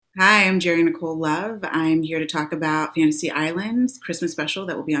Hi, I'm Geri-Nikole Love. I'm here to talk about Fantasy Island's Christmas special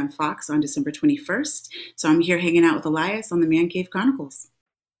that will be on Fox on December 21st. So I'm here hanging out with Elias on the Man Cave Chronicles.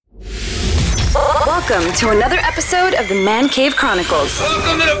 Welcome to another episode of the Man Cave Chronicles.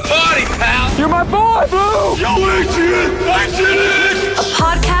 Welcome to the party, pal! You're my boy, Blue! Yo, Adrian! A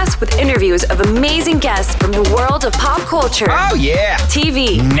podcast with interviews of amazing guests from the world of pop culture. Oh, yeah!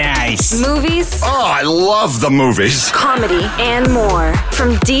 TV. Nice! Movies. Oh, I love the movies! Comedy and more.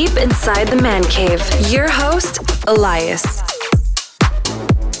 From deep inside the Man Cave, your host, Elias.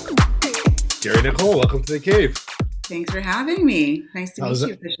 Geri-Nikole, welcome to the cave. Thanks for having me. Nice to meet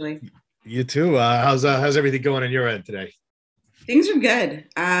you officially. You too. How's everything going on your end today? Things are good.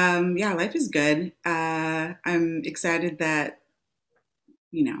 Life is good. I'm excited that,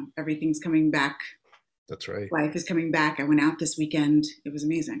 everything's coming back. That's right. Life is coming back. I went out this weekend. It was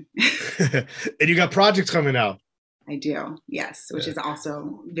amazing. And you got projects coming out. I do, yes, which is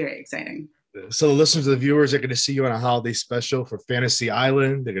also very exciting. So the listeners, the viewers are going to see you on a holiday special for Fantasy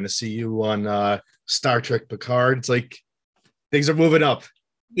Island. They're going to see you on Star Trek Picard. It's like things are moving up.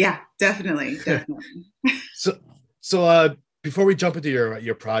 Yeah, definitely. So before we jump into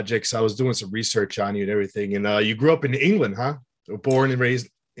your projects, I was doing some research on you and everything. And you grew up in England, huh? Born and raised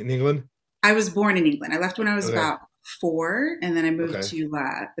in England? I was born in England. I left when I was about 4, and then I moved to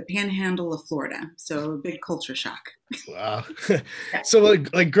the Panhandle of Florida. So a big culture shock. Wow. So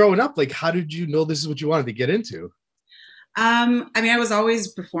like growing up, like how did you know this is what you wanted to get into? I was always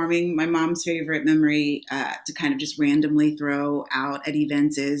performing. My mom's favorite memory to kind of just randomly throw out at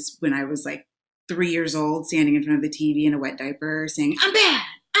events is when I was like 3 years old, standing in front of the TV in a wet diaper saying, I'm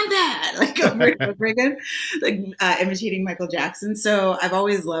bad, like over and over again, like imitating Michael Jackson. So I've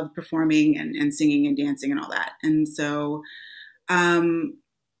always loved performing and singing and dancing and all that. And so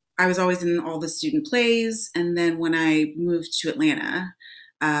I was always in all the student plays. And then when I moved to Atlanta,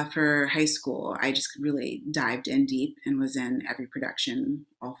 for high school, I just really dived in deep and was in every production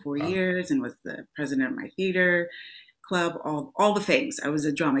all 4 years and was the president of my theater club, all the things. I was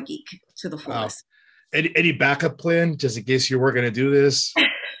a drama geek to the fullest. Wow. Any backup plan just in case you were going to do this?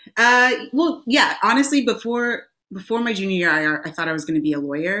 Well, yeah, honestly, before my junior year, I thought I was going to be a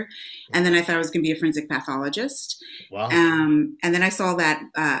lawyer, and then I thought I was going to be a forensic pathologist. Wow. And then I saw that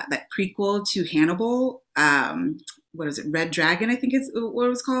prequel to Hannibal. What is it? Red Dragon, I think is what it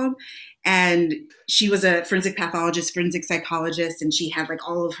was called. And she was a forensic pathologist, forensic psychologist, and she had like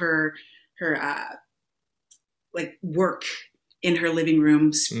all of her like work in her living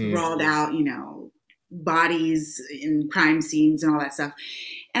room sprawled out, bodies in crime scenes and all that stuff.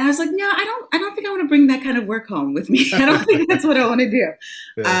 And I was like, no, I don't think I want to bring that kind of work home with me. I don't think that's what I want to do.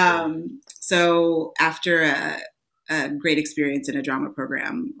 Yeah. So after a great experience in a drama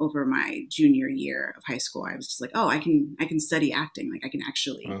program over my junior year of high school, I was just like, oh, I can study acting. Like I can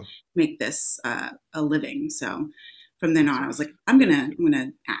actually make this a living. So from then on, I was like, I'm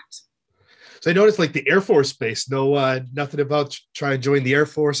gonna act. So I noticed like the Air Force base, nothing about trying to join the Air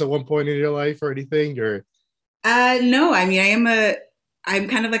Force at one point in your life or anything, or? No, I'm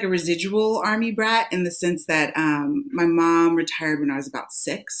kind of like a residual Army brat in the sense that my mom retired when I was about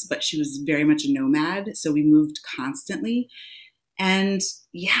 6, but she was very much a nomad. So we moved constantly. And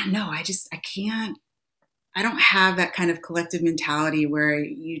yeah, no, I don't have that kind of collective mentality where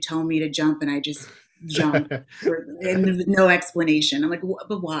you tell me to jump and I just jump and with no explanation. I'm like,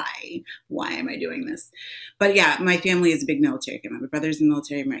 but why? Why am I doing this? But yeah, my family is a big military family. My brother's in the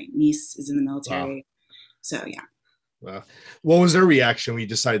military. My niece is in the military. Wow. So yeah. Wow. What was their reaction when you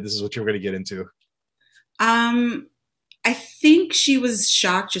decided this is what you were going to get into? I think she was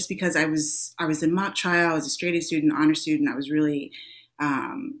shocked just because I was in mock trial. I was a straight A student, honor student. I was really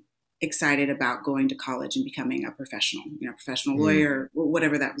excited about going to college and becoming a professional lawyer, or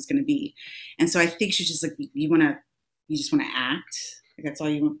whatever that was going to be. And so I think she's just like, you just want to act. Like that's all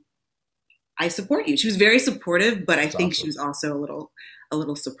you want. I support you. She was very supportive, but I think awesome. She was also a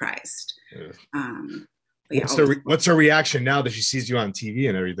little surprised. Yeah. What's her reaction now that she sees you on TV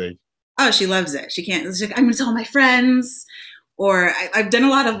and everything? Oh, she loves it. She's like, I'm going to tell my friends. Or I've done a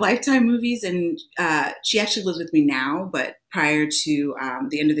lot of Lifetime movies, and she actually lives with me now. But prior to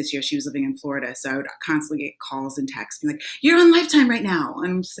the end of this year, she was living in Florida. So I would constantly get calls and texts being like, you're on Lifetime right now.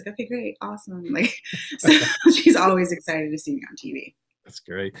 And I'm just like, okay, great. Awesome. Like, so she's always excited to see me on TV. That's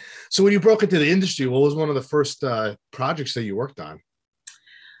great. So when you broke into the industry, what was one of the first projects that you worked on?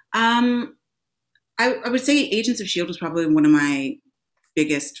 I would say Agents of S.H.I.E.L.D. was probably one of my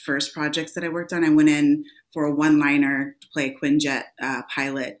biggest first projects that I worked on. I went in for a one-liner to play a Quinjet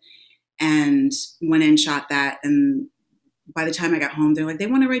pilot and went in, shot that. And by the time I got home, they're like, they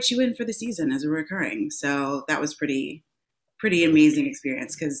want to write you in for the season as a recurring. So that was pretty pretty amazing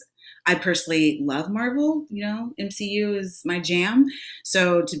experience because I personally love Marvel. MCU is my jam.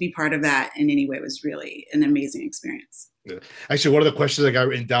 So to be part of that in any way was really an amazing experience. Yeah. Actually, one of the questions I got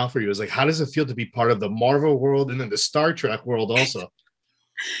written down for you is like, how does it feel to be part of the Marvel world and then the Star Trek world also?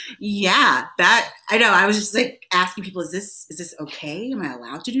 Yeah, that I know. I was just like asking people, is this okay? Am I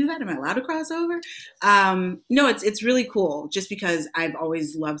allowed to do that? Am I allowed to cross over? No, it's really cool just because I've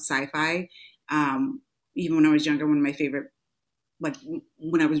always loved sci-fi. Even when I was younger, one of my favorite, like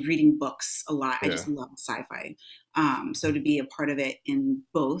when I was reading books a lot, I Yeah. just loved sci-fi. So to be a part of it in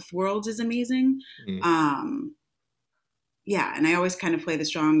both worlds is amazing. Mm. Yeah, and I always kind of play the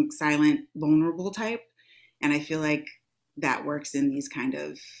strong, silent, vulnerable type, and I feel like that works in these kind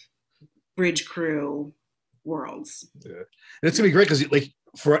of bridge crew worlds. Yeah. And it's gonna be great because like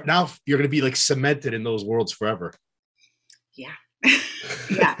for now you're gonna be like cemented in those worlds forever. Yeah.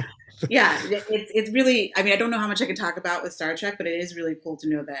 Yeah. Yeah. It's really, I mean, I don't know how much I can talk about with Star Trek, but it is really cool to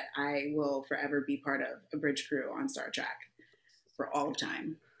know that I will forever be part of a bridge crew on Star Trek for all of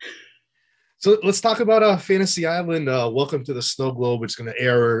time. So let's talk about Fantasy Island. Welcome to the Snow Globe. It's going to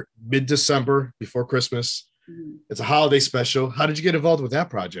air mid-December before Christmas. Mm-hmm. It's a holiday special. How did you get involved with that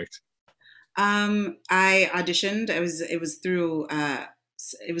project? I auditioned. It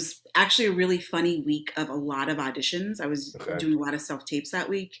was actually a really funny week of a lot of auditions. I was doing a lot of self-tapes that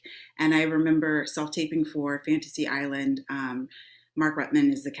week. And I remember self-taping for Fantasy Island. Mark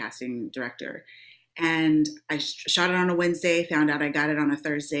Ruttman is the casting director. And I shot it on a Wednesday, found out I got it on a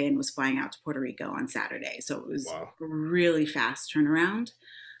Thursday and was flying out to Puerto Rico on Saturday. So it was a really fast turnaround.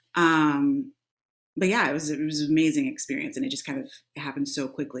 But yeah, it was an amazing experience. And it just kind of happened so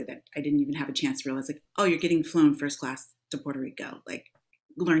quickly that I didn't even have a chance to realize like, oh, you're getting flown first class to Puerto Rico. Like,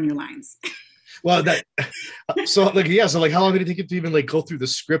 learn your lines. Well, so how long did it take you to even like go through the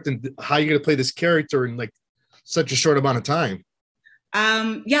script and how you're going to play this character in like such a short amount of time?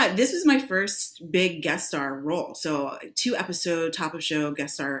 Yeah, this was my first big guest star role. So 2-episode top of show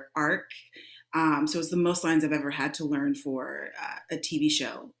guest star arc. So it's the most lines I've ever had to learn for a TV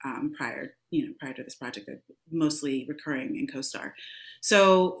show prior to this project, mostly recurring and co-star.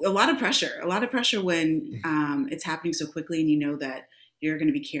 So a lot of pressure when it's happening so quickly and you know that you're going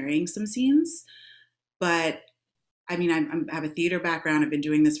to be carrying some scenes. But I mean, I have a theater background. I've been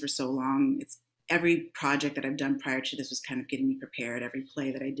doing this for so long. Every project that I've done prior to this was kind of getting me prepared. Every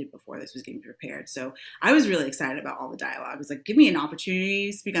play that I did before this was getting me prepared. So I was really excited about all the dialogue. I was like, give me an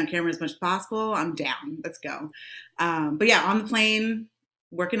opportunity to speak on camera as much as possible. I'm down. Let's go. But yeah, on the plane,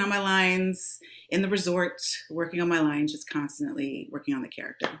 working on my lines, in the resort, working on my lines, just constantly working on the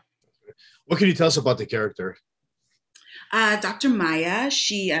character. What can you tell us about the character? Dr. Maya,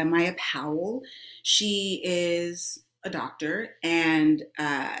 Maya Powell, she is a doctor and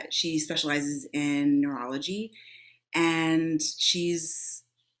she specializes in neurology, and she's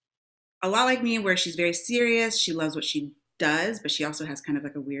a lot like me where she's very serious. She loves what she does, but she also has kind of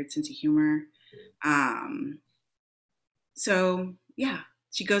like a weird sense of humor. So yeah,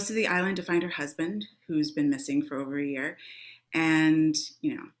 she goes to the island to find her husband who's been missing for over a year, and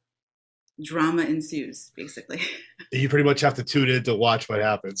drama ensues basically. You pretty much have to tune in to watch what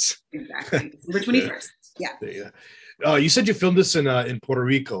happens. Exactly. December 21st. Yeah. You said you filmed this in Puerto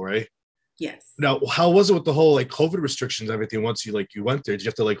Rico, right? Yes. Now, how was it with the whole like COVID restrictions, everything? Once you went there, did you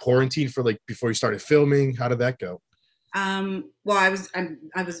have to like quarantine for like before you started filming? How did that go? Well, I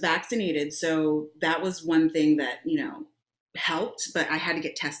was vaccinated, so that was one thing that helped. But I had to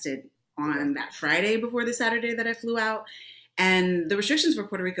get tested on that Friday before the Saturday that I flew out. And the restrictions for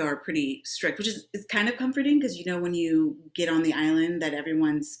Puerto Rico are pretty strict, which is kind of comforting because when you get on the island that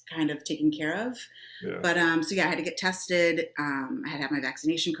everyone's kind of taken care of. Yeah. But so yeah, I had to get tested. I had to have my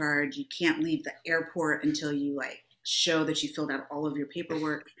vaccination card. You can't leave the airport until you like show that you filled out all of your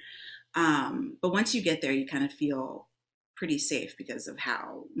paperwork. But once you get there, you kind of feel pretty safe because of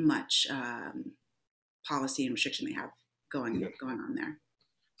how much policy and restriction they have going on there.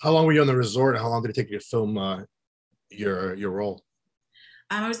 How long were you on the resort? How long did it take you to film your role?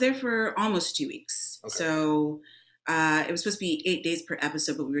 I was there for almost 2 weeks. Okay. So it was supposed to be 8 days per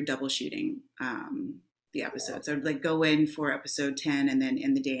episode, but we were double shooting the episode. Wow. So I'd like go in for episode 10 and then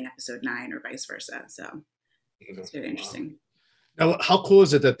end the day in episode 9 or vice versa. So it's very interesting. Now, how cool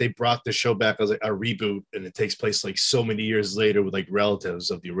is it that they brought the show back as like a reboot and it takes place like so many years later with like relatives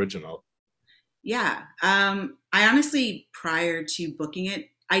of the original? Yeah. I honestly, prior to booking it,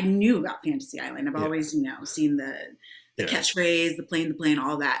 I knew about Fantasy Island. I've always, seen the catchphrase, the plane,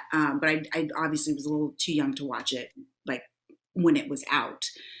 all that. But I obviously was a little too young to watch it, like when it was out.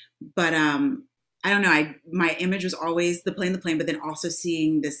 But I don't know. My image was always the plane, but then also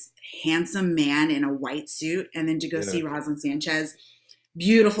seeing this handsome man in a white suit, and then to go see Rosalind Sanchez,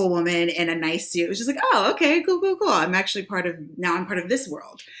 beautiful woman in a nice suit. It was just like, oh, okay, cool. I'm actually part of this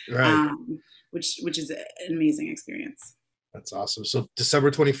world, Right. Which is an amazing experience. That's awesome. So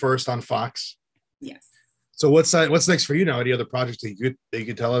December 21st on Fox. Yes. So what's next for you now? Any other projects that you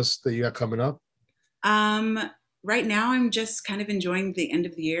could tell us that you got coming up? Right now, I'm just kind of enjoying the end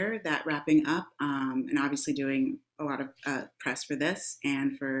of the year, that wrapping up, and obviously doing a lot of press for this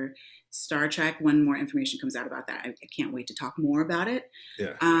and for Star Trek when more information comes out about that. I can't wait to talk more about it.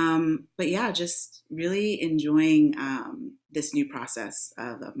 Yeah. But yeah, just really enjoying this new process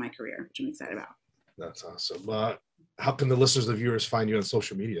of my career, which I'm excited about. That's awesome. How can the listeners, the viewers, find you on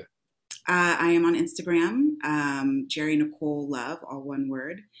social media? I am on Instagram, Geri-Nikole Love, all one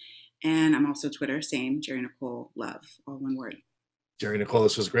word. And I'm also Twitter, same, Geri-Nikole Love, all one word. Geri-Nikole,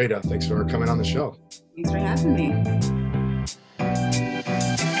 this was great. Thanks for coming on the show. Thanks for having me.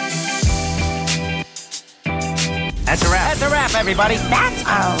 That's a wrap. That's a wrap, everybody. That's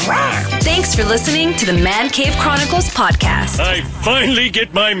a wrap. Thanks for listening to the Man Cave Chronicles podcast. I finally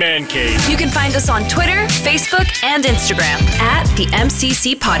get my man cave. You can find us on Twitter, Facebook, and Instagram at the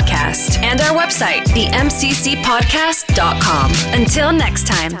MCC Podcast and our website, themccpodcast.com. Until next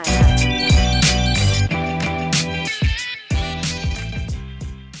time.